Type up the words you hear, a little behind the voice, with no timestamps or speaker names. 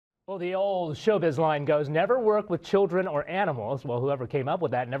Well, the old showbiz line goes, never work with children or animals. Well, whoever came up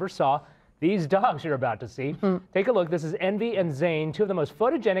with that never saw these dogs you're about to see. Take a look. This is Envy and Zain, two of the most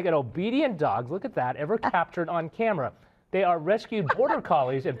photogenic and obedient dogs, look at that, ever captured on camera. They are rescued border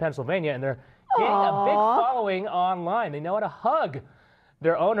collies in Pennsylvania, and they're getting a big following online. They know how to hug.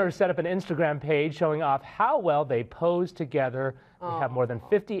 Their owners set up an Instagram page showing off how well they pose together. They have more than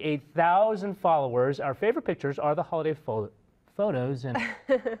 58,000 followers. Our favorite pictures are the holiday photos and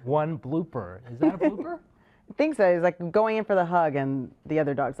one blooper. Is that a blooper? I think so. He's like going in for the hug, and the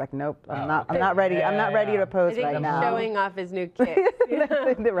other dog's like, "Nope, I'm not ready. Yeah. I'm not ready to pose right now." Showing off his new kicks.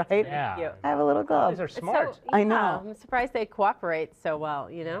 Right? Yeah. I have a little glove. These are smart. So, I know. I'm surprised they cooperate so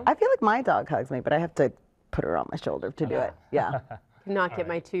well. You know. I feel like my dog hugs me, but I have to put her on my shoulder to do it. Yeah. Not get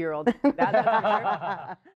my 2-year-old. That's for sure.